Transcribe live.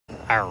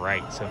All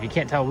right, so if you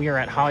can't tell, we are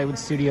at Hollywood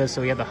Studios.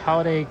 So we have the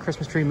holiday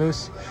Christmas tree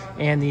mousse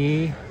and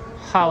the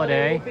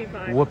holiday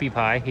whoopie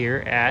pie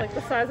here at like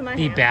the size of my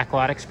the hand.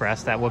 Backlot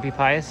Express. That whoopie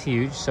pie is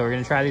huge, so we're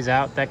gonna try these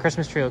out. That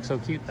Christmas tree looks so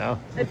cute though,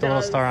 with the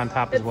little star on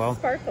top as well.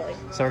 Sparkly.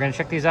 So we're gonna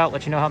check these out,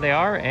 let you know how they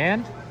are,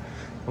 and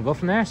we'll go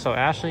from there. So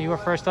Ashley, you are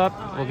first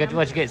up. We'll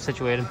let you get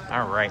situated.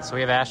 All right, so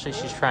we have Ashley.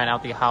 She's trying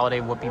out the holiday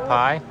whoopie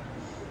pie.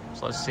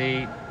 So let's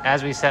see.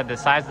 As we said, the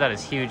size of that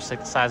is huge. It's like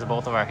the size of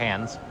both of our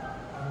hands.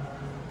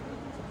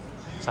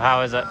 So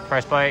how is it?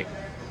 First bite?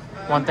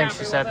 One thing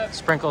she said,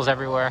 sprinkles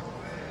everywhere.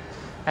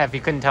 If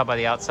you couldn't tell by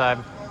the outside.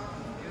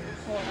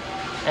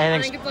 I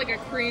think it's like a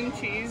cream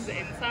cheese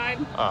inside.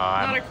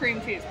 Not a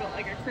cream cheese, but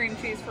like a cream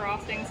cheese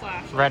frosting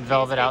 / red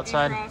velvet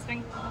outside?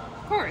 Frosting.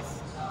 Of course.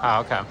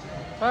 Oh, okay.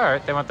 All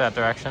right, they went that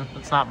direction.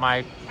 It's not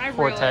my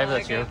forte, but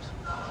that's yours.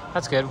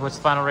 That's good. What's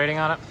the final rating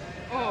on it?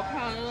 Oh,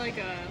 probably like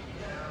a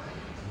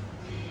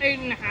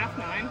 8.5,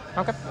 9.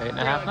 Okay,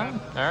 8.5, 9.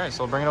 All right,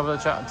 so we'll bring it over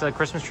to the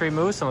Christmas tree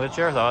mousse and we'll get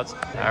your thoughts.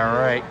 All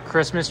right,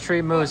 Christmas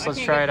tree mousse. Let's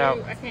try it out.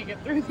 I can't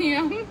get through the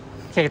Can't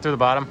get through the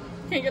bottom?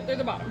 Can't get through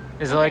the bottom.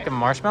 Is it like a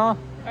marshmallow?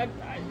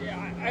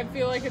 I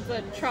feel like it's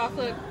a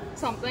chocolate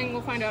something.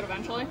 We'll find out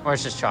eventually. Or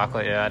it's just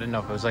chocolate, yeah. I didn't know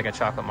if it was like a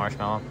chocolate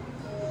marshmallow.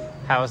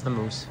 How is the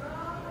mousse?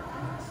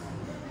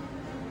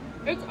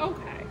 It's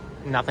okay.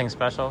 Nothing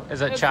special?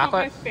 Is it It's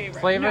chocolate not my favorite.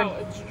 flavored? No,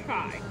 it's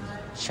chai.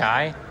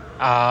 Chai?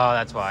 Oh,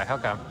 that's why.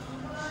 Okay.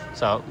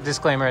 So,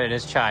 disclaimer, it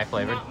is chai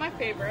flavored. Not my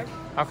favorite.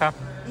 Okay.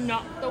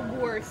 Not the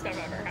worst I've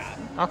ever had.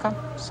 Okay.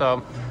 So,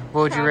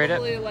 what would you rate it?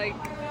 Probably like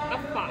a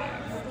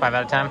 5. 5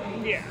 out of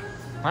 10? Yeah.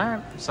 All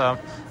right. So,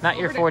 not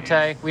your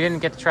forte. We didn't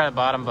get to try the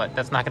bottom, but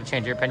that's not going to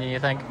change your opinion, you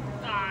think?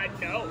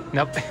 No.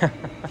 Nope.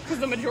 Because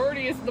the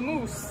majority is the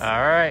mousse. All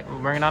right. We'll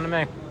bring it on to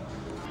me.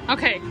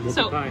 Okay, Whoopie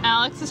so pie.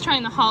 Alex is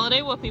trying the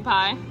holiday whoopie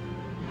pie.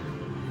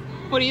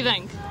 What do you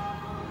think?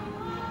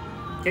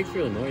 Cake's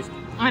really moist.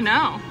 I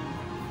know.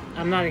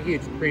 I'm not a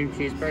huge cream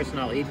cheese person.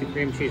 I'll eat the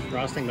cream cheese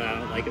frosting, but I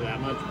don't like it that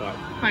much. But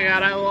Oh my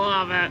god, I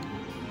love it.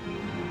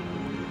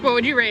 What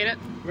would you rate it?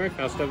 very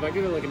festive. I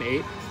give it like an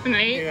 8. An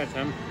 8? 8 out of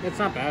 10. It's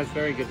not bad. It's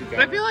very good to go.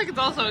 I feel like it's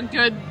also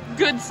a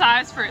good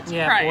size for its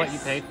price. For what you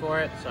paid for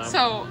it.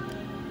 So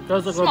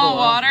those look small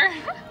water.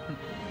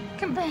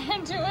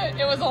 Compared to it,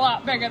 it was a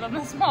lot bigger than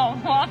the small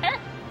water.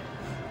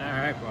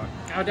 Alright, well,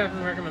 I would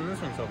definitely recommend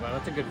this one so far.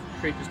 That's a good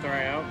treat to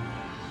start out.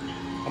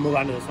 I'll move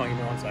on to this one. Give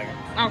me 1 second.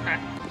 Okay.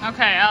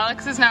 Okay,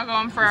 Alex is now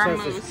going for our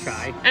mousse. It's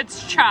chai.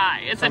 It's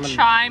chai. It's a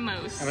chai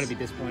mousse. I'm going to be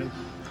disappointed.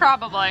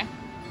 Probably.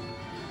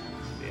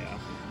 Yeah.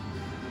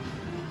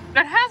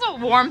 It has a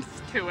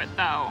warmth to it,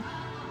 though.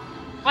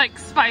 Like,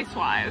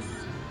 spice-wise.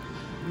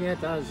 Yeah,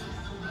 it does.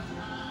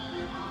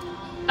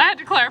 I had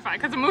to clarify,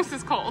 because the mousse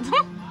is cold.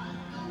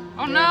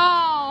 Oh,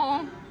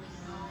 no!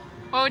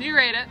 What would you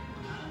rate it?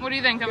 What do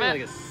you think of it?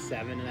 Like a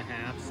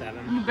 7.5,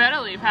 7. You better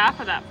leave half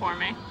of that for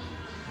me.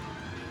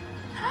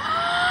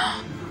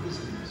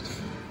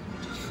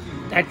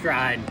 That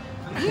tried.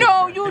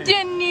 No, you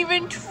didn't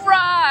even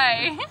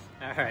try!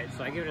 Alright,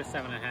 so I give it a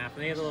 7.5. And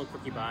they have a little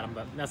cookie bottom,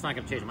 but that's not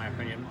going to change my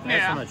opinion. Yeah.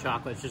 That's some of the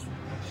chocolate. It's just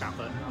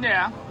chocolate.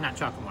 Yeah. Not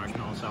chocolate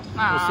marshmallow, so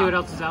we'll see what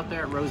else is out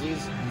there at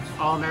Rosie's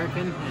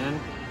All-American and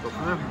go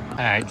from there.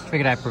 Alright, just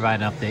figured I'd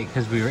provide an update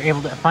because we were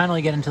able to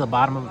finally get into the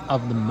bottom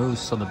of the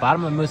mousse. So the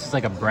bottom of the mousse is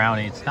like a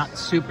brownie. It's not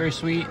super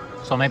sweet,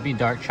 so it might be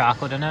dark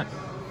chocolate in it.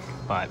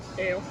 But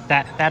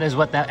that is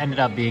what that ended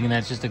up being, and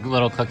that's just a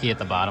little cookie at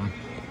the bottom.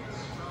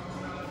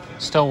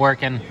 Still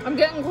working. I'm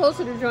getting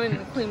closer to joining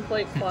the Clean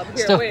Plate Club. Here,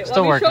 Still let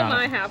me working show on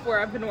my it. half where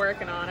I've been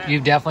working on it.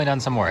 You've definitely done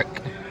some work.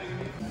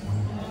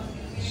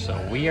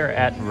 So we are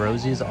at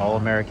Rosie's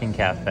All-American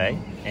Cafe,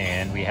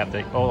 and we have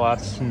the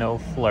Olaf Snow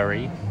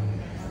Flurry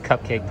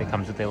cupcake that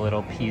comes with a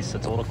little piece.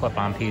 It's a little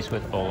clip-on piece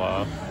with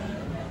Olaf.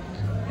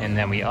 And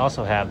then we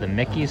also have the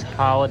Mickey's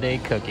Holiday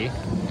Cookie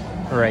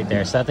right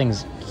there. So that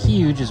thing's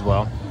huge as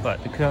well. But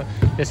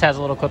this has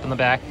a little clip in the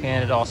back,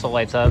 and it also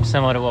lights up,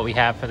 similar to what we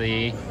have for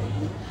the...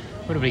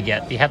 What did we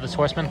get? Do you have the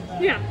Horseman?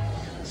 Yeah.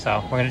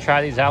 So we're going to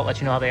try these out, let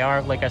you know how they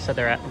are. Like I said,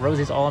 they're at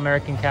Rosie's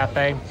All-American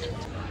Cafe. All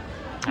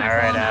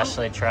right,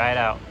 Ashley, try it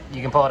out.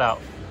 You can pull it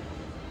out.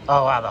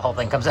 Oh, wow, the whole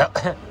thing comes out.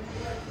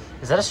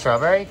 Is that a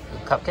strawberry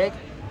cupcake?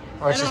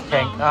 Or it's just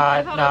pink?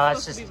 No,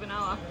 it's just...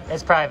 vanilla.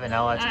 It's probably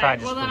vanilla. It's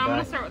probably just well, then I'm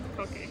blueberry. going to start with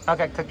the cookie.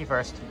 Okay, cookie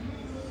first.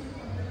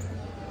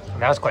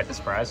 That was quite the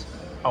surprise.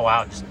 Oh,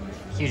 wow, just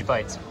huge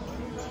bites.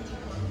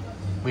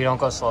 We don't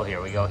go slow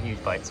here. We go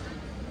huge bites.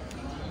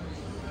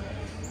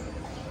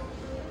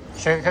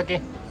 Sugar cookie?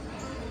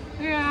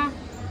 Yeah.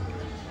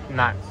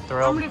 Not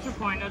thrilled? I'm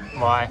disappointed.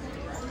 Why?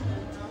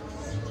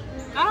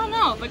 I don't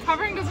know. The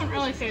covering doesn't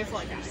really taste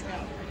like anything.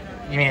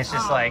 You mean it's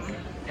just like,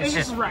 it's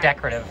just red.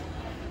 decorative?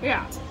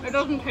 Yeah, it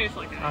doesn't taste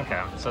like anything.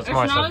 Okay, so it's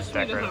more so not as just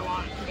sweet decorative. as I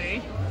want it to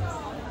be.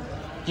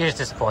 You're just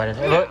disappointed.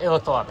 Yeah. It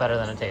looked a lot better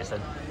than it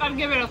tasted. I'd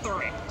give it a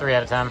 3. 3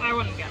 out of 10? I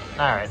wouldn't get it.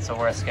 Alright, so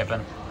we're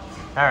skipping.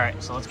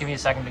 Alright, so let's give you a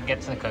second to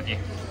get to the cookie.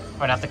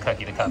 Or not the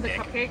cookie, the cupcake. The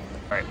cupcake?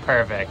 Alright,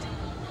 perfect.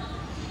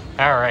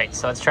 All right,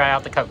 so let's try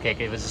out the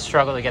cupcake. It was a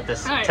struggle to get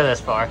this to this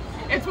far.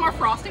 It's more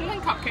frosting than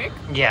cupcake.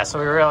 Yeah, so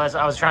we realized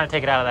I was trying to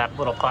take it out of that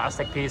little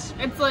plastic piece.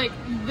 It's like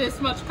this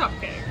much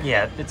cupcake.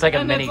 Yeah, it's like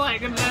a mini. It's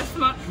like this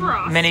much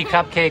frosting. Mini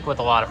cupcake with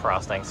a lot of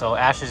frosting. So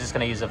Ash is just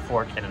gonna use a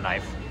fork and a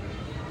knife.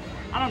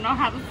 I don't know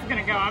how this is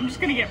gonna go. I'm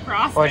just gonna get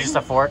frosting. Or just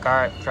a fork. All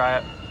right, try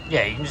it.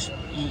 Yeah, you can just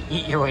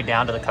eat your way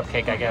down to the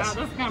cupcake, I guess.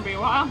 Yeah, this is gonna be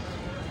a while.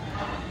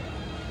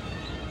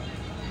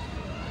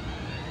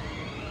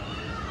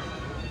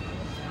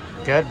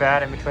 Good,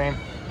 bad, in between.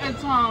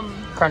 It's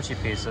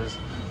crunchy pieces.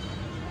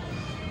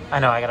 I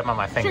know, I got them on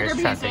my fingers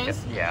sugar trying to take it.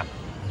 pieces. Yeah.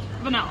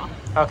 Vanilla.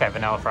 Okay,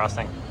 vanilla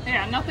frosting.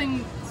 Yeah,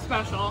 nothing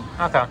special.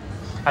 Okay.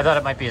 I thought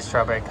it might be a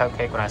strawberry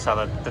cupcake when I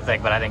saw the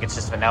thing, but I think it's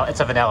just vanilla. It's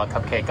a vanilla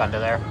cupcake under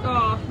there.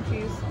 Oh,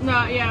 jeez.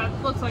 No, yeah,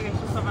 it looks like it's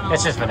just a vanilla.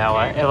 It's just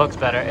vanilla. It looks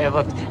better. It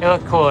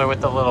looked cooler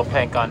with the little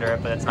pink under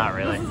it, but it's not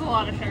really. This is a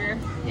lot of sugar.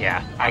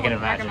 Yeah, I can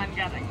imagine. I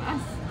recommend getting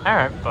this. All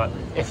right, but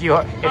if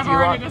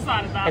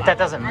that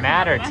doesn't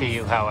matter to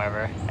you,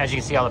 however, as you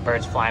can see all the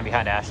birds flying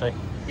behind Ashley.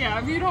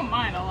 Yeah, if you don't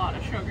mind a lot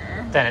of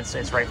sugar, then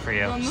it's right for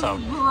you. So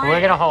we're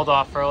gonna hold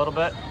off for a little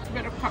bit. It's a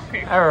bit of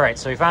cupcake. All right,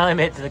 so we finally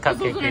made it to the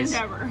cupcake piece. This was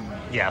an endeavor.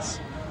 Yes.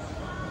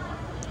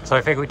 So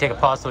I figured we'd take a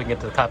pause so we can get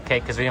to the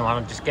cupcake because we didn't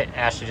want to just get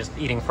Ashley just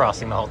eating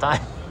frosting the whole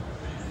time.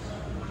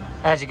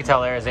 As you can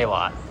tell, there is a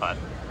lot, but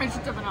it's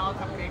just a vanilla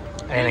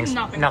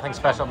cupcake. Nothing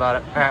special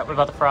about it. All right, what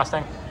about the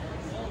frosting?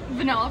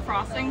 Vanilla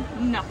frosting,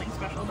 nothing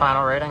special.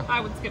 Final rating? I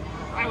would skip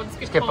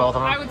both of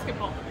them. I would skip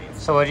both of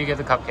these. So what do you give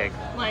the cupcake?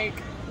 Like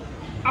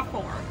a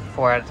 4.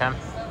 4 out of 10?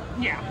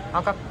 Yeah.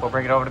 Okay. We'll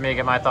bring it over to me and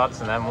get my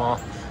thoughts, and then we'll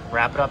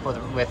wrap it up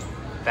with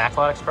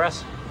Backlot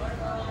Express.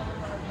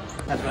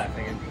 That's what I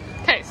figured.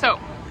 Okay, so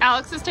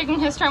Alex is taking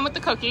his turn with the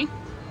cookie.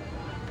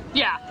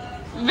 Yeah.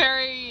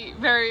 Very,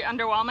 very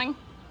underwhelming.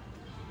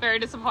 Very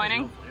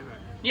disappointing. No flavor.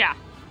 Yeah.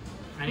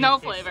 No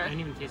flavor. I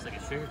didn't even taste like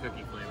a sugar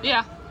cookie flavor.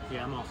 Yeah.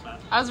 Yeah, I'm all set.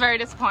 I was very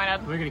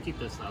disappointed. We're gonna keep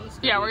this though.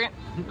 Yeah, we're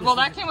gonna. Well,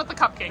 that came with the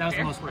cupcake. That was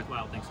the most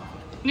worthwhile thing so far.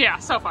 Yeah,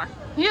 so far.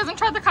 He hasn't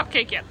tried the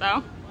cupcake yet,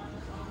 though.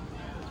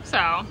 So.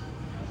 Oh,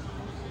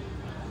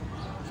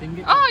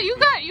 you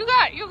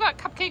got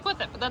cupcake with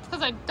it, but that's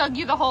because I dug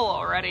you the hole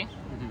already.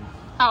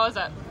 How is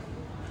it?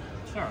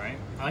 It's all right.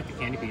 I like the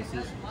candy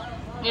pieces.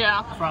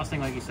 Yeah.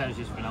 Frosting, like you said, is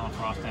just vanilla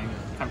frosting.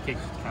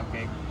 Cupcake's just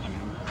cupcake. I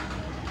mean,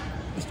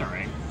 it's all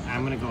right.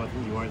 I'm gonna go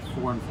with yours,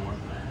 4 and 4.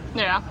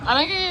 Yeah, I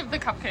think I gave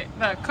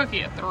the cookie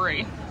a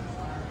 3.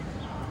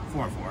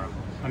 4 and 4.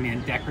 I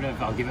mean,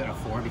 decorative, I'll give it a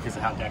 4 because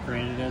of how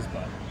decorated it is,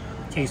 but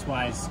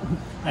taste-wise,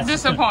 that's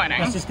disappointing.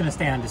 That's just gonna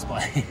stay on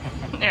display.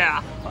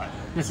 Yeah. But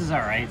this is all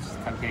right. It's just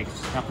cupcake. It's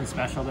just nothing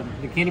special.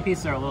 The candy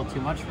pieces are a little too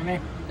much for me.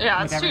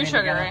 Yeah, it's too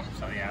sugary.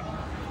 So yeah.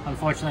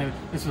 Unfortunately,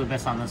 this was the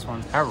best on this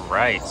one. All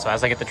right, so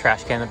as I get the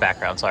trash can in the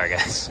background, sorry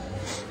guys.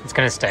 It's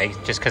gonna stay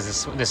just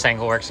because this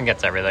angle works and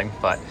gets everything.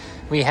 But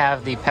we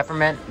have the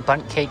Peppermint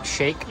Bundt Cake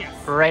Shake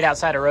right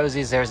outside of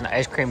Rosie's. There's an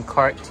ice cream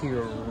cart to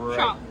your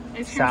right.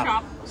 Ice cream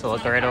shop. So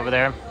look right over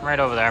there,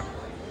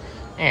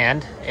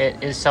 And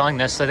it is selling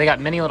this. So they got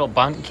many little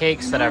Bundt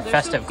cakes that are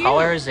festive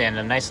colors and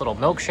a nice little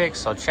milkshake.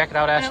 So check it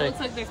out, Ashley. And it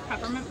looks like there's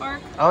peppermint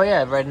bark. Oh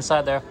yeah, right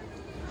inside there.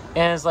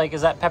 And it's like,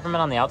 is that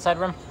peppermint on the outside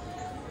rim?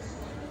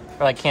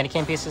 Or like candy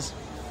cane pieces?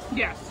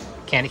 Yes.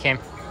 Candy cane?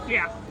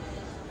 Yeah.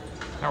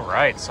 All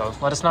right, so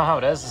let us know how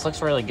it is. This looks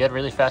really good,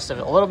 really festive.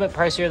 A little bit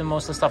pricier than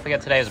most of the stuff we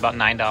got today. It was about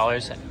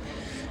 $9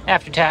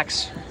 after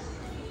tax.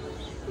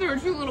 There were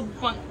 2 little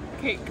Bundt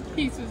cake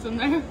pieces in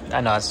there.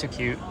 I know, that's too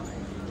cute.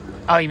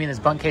 Oh, you mean this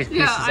Bundt cake pieces?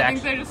 Yeah, I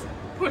think they just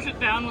push it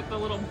down with the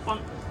little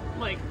Bundt,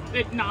 like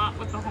it not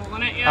with the hole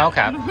in it yet.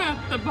 Okay.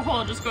 The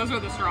hole just goes where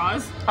the straw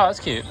is. Oh, that's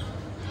cute.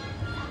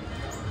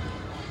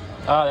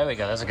 Oh, there we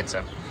go. That's a good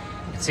sip.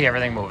 You can see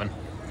everything moving.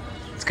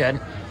 It's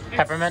good.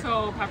 Peppermint? It's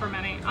so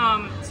pepperminty.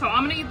 So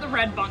I'm gonna eat the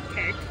red Bundt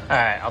cake. All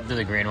right, I'll do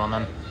the green one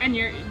then. And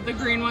the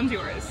green one's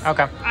yours.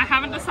 Okay. I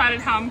haven't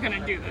decided how I'm gonna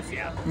do this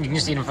yet. You can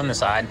just eat them from the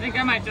side. I think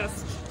I might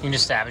just... You can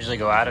just savagely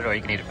go at it, or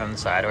you can eat it from the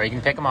side, or you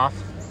can pick them off.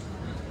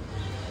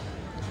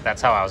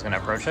 That's how I was gonna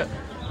approach it.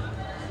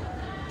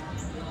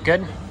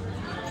 Good?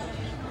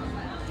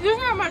 There's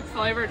not much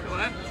flavor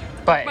to it.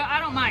 But I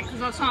don't mind,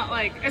 because it's not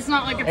like it's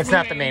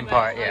not the main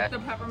part, yeah. The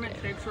peppermint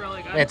shake's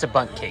really good. It's a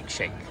Bundt cake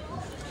shake.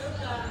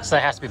 So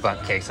that has to be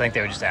Bundt cakes. I think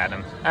they would just add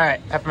them. All right,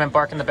 peppermint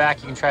bark in the back.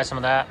 You can try some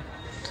of that.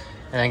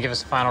 And then give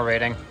us a final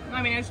rating.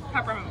 I mean, it's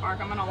peppermint bark.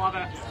 I'm going to love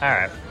it. All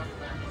right.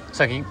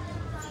 So can you...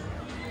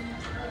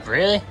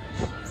 Really?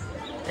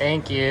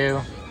 Thank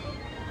you.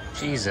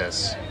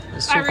 Jesus.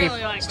 There's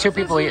two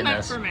people eating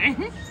this. For me.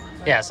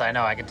 Yes, I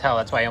know. I can tell.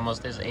 That's why I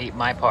almost just ate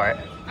my part.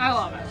 I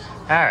love it.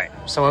 All right.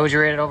 So what would you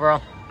rate it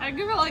overall? I'd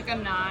give it like a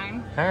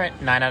 9. All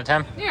right, 9 out of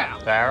 10. Yeah.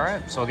 All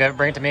right, so we'll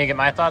bring it to me and get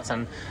my thoughts,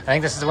 and I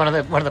think this is one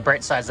of the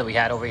bright sides that we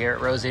had over here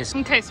at Rosie's.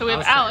 Okay, so we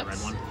have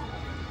Alex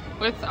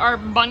with our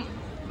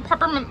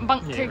peppermint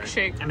Bundt cake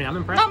shake. I mean, I'm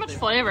impressed. Not much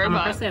flavor, I'm but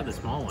impressed they have the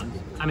small ones.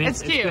 I mean,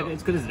 it's cute.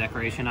 It's good as a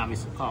decoration,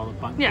 obviously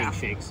called Bundt cake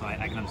shake, so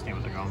I can understand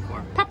what they're going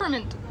for.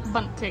 Peppermint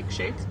Bundt cake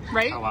shake,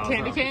 right? Oh, wow,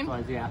 candy cane.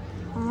 Yeah.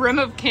 Rim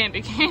of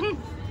candy cane.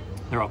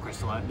 They're all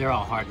crystallized. They're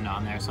all hardened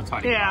on there, so it's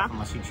hard to get off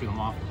unless you chew them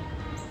off.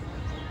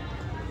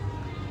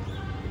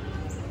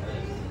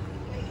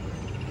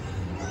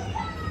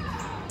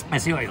 I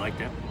see why you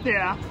liked it.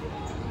 Yeah.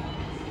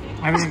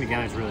 Everything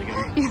together is really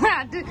good. You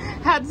had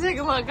to take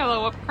a look at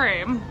the whipped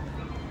cream.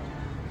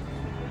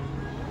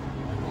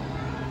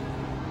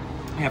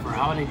 Yeah, for a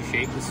holiday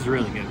shake, this is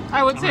really good.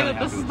 I would say really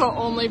that this is the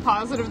only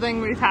positive thing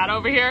we've had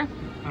over here.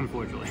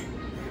 Unfortunately.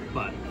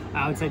 But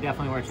I would say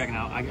definitely worth checking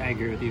out. I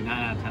agree with you, 9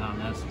 out of 10 on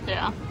this.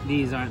 Yeah.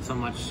 These aren't so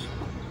much,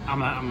 I'm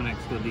going to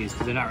exclude these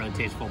because they're not really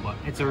tasteful, but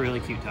it's a really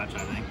cute touch, I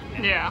think.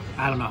 And yeah.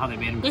 I don't know how they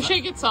made them. The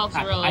shake itself's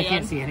really good. I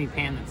can't see any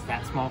pan that's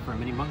that small for a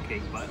mini Bundt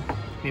cake, but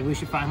maybe we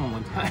should find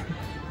one time.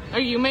 Are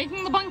you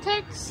making the Bundt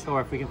cakes?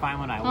 Or if we can find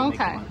one, I will make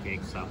the Bundt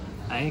cake. So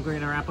I think we're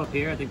going to wrap up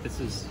here. I think this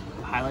is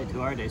a highlight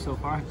to our day so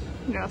far.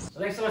 Yes. So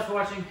thanks so much for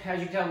watching. As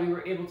you can tell, we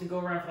were able to go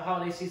around for the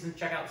holiday season,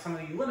 check out some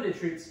of the limited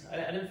treats. I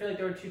didn't feel like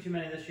there were too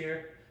many this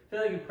year. I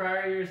feel like in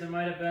prior years there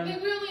might have been. I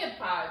think we only had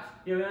 5.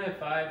 Yeah, we only had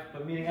 5,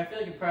 but meaning I feel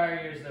like in prior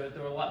years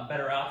there were a lot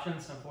better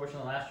options.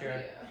 Unfortunately, last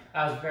year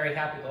I was very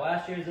happy with the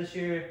last year's. This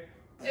year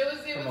it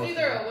was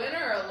either a win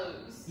or a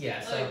lose. Yeah,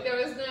 so like there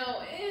was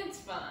no, it's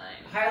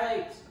fine.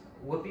 Highlight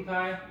Whoopie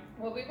pie.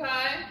 Whoopie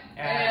pie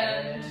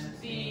and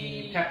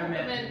the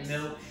peppermint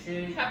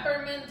milkshake.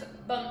 Peppermint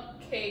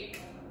Bundt cake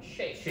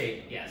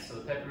shake. Yes, so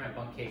the peppermint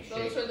Bundt cake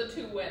shake. Those are the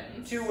 2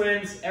 wins. 2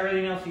 wins.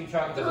 Everything else you can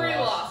chalk up as 3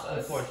 a loss, losses.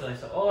 unfortunately.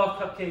 So Olaf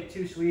cupcake,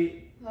 too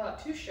sweet.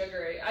 Too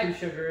sugary. Too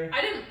sugary.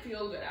 I didn't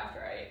feel good after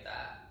I ate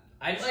that.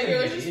 I just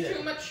it was just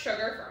too much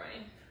sugar for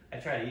me. I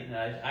tried eating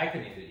it. I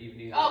couldn't even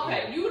eat it.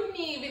 Okay, you wouldn't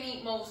even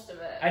eat most of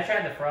it. I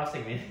tried the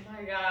frosting. Oh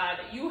my god,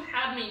 you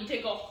had me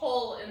dig a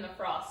hole in the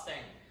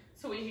frosting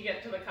so we could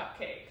get to the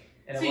cupcake.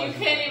 So you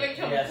can't even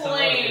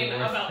complain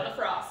about the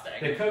frosting.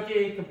 The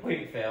cookie,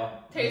 complete fail.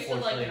 Tasted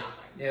like nothing.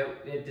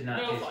 It did not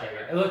taste very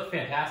good. It looked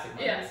fantastic.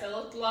 Yes, it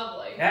looked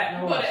lovely.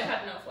 But it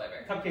had no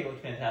flavor. Cupcake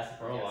looked fantastic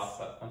for Olaf,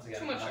 but once again,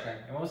 too much sugar.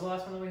 And what was the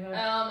last one that we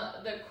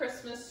had? The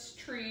Christmas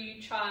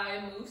tree chai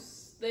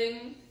mousse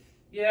thing.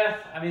 Yeah,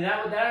 I mean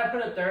that I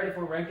put at 3rd if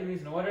we're ranking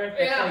these in order.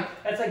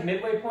 That's like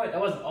midway point.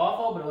 That wasn't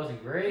awful, but it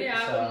wasn't great. Yeah,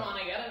 I wouldn't want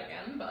to get it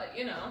again, but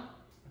you know.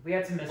 We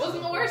had some misses.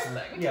 Wasn't the worst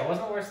thing. Yeah, it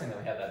wasn't the worst thing that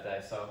we had that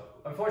day. So,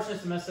 unfortunately,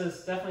 some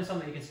misses. Definitely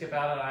something you can skip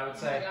out on, I would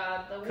say.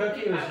 Oh my god, the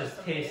cookie was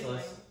just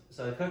tasteless.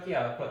 So the cookie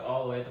I would put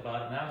all the way at the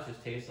bottom. That was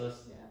just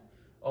tasteless. Yeah.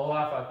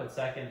 Olaf I put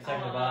second to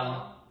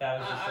bottom. That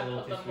was just a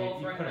little too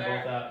sweet. You put them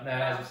both up. No,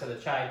 as you said,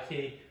 the chai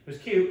tea was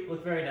cute,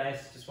 looked very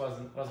nice. Just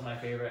wasn't my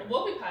favorite. The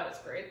Whoopie pie was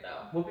great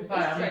though. Whoopie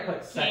pie I'm gonna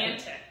put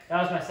second.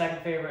 That was my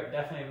second favorite.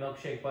 Definitely a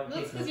milkshake Bundt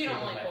cake. That's because you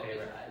don't like Whoopie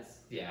pies.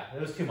 Yeah,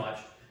 it was too much.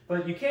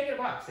 But you can't get a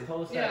box. They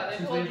told us that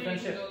since we didn't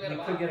finish it, we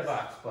could get a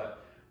box,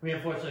 but we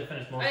unfortunately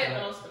finished most of it. I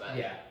ate most of it.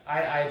 Yeah,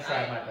 I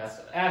tried my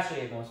best. I actually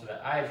ate most of it.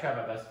 I tried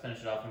my best to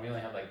finish it off, and we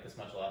only had like this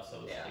much left, so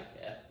it was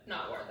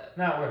not worth it.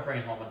 Not worth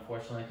bringing home,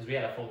 unfortunately, because we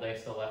had a full day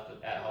still left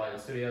at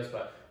Hollywood Studios.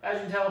 But as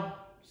you can tell,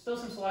 still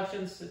some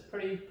selections. It's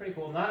pretty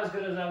cool. Not as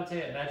good as I would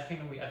say at Magic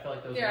Kingdom. I felt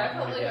like those. Yeah, I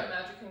felt like at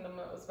Magic Kingdom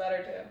it was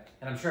better too.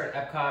 And I'm sure at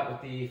Epcot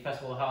with the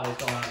Festival of Holidays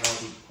going on, there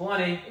will be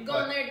plenty. We're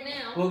going there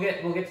now. We'll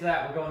get to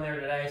that. We're going there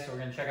today, so we're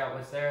gonna check out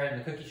what's there and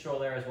the cookie stroll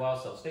there as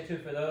well. So stay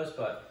tuned for those.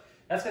 But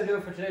that's gonna do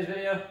it for today's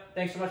video.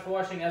 Thanks so much for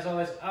watching. As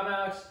always, I'm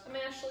Alex. I'm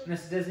Ashley. And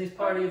this is Disney's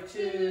Party of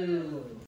 2.